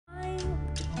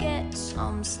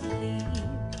some sleep.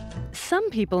 Some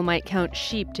people might count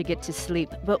sheep to get to sleep,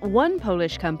 but one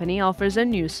Polish company offers a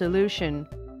new solution.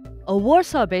 A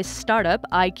Warsaw-based startup,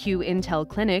 IQ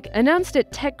Intelclinic, announced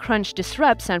at TechCrunch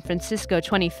Disrupt San Francisco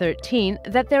 2013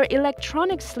 that their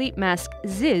electronic sleep mask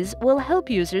Zizz will help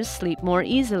users sleep more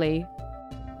easily.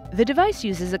 The device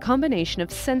uses a combination of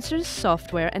sensors,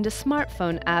 software, and a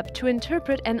smartphone app to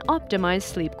interpret and optimize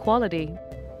sleep quality.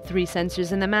 3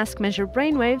 sensors in the mask measure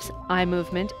brainwaves, eye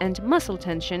movement, and muscle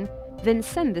tension, then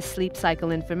send the sleep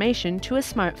cycle information to a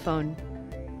smartphone.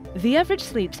 The average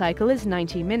sleep cycle is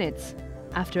 90 minutes.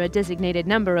 After a designated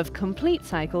number of complete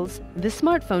cycles, the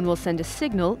smartphone will send a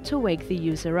signal to wake the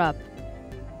user up.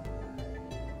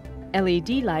 LED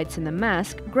lights in the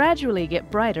mask gradually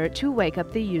get brighter to wake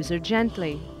up the user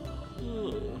gently.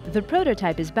 The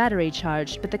prototype is battery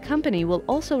charged, but the company will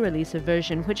also release a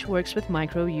version which works with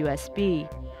micro USB.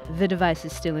 The device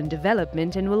is still in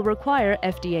development and will require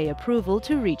FDA approval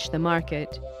to reach the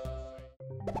market.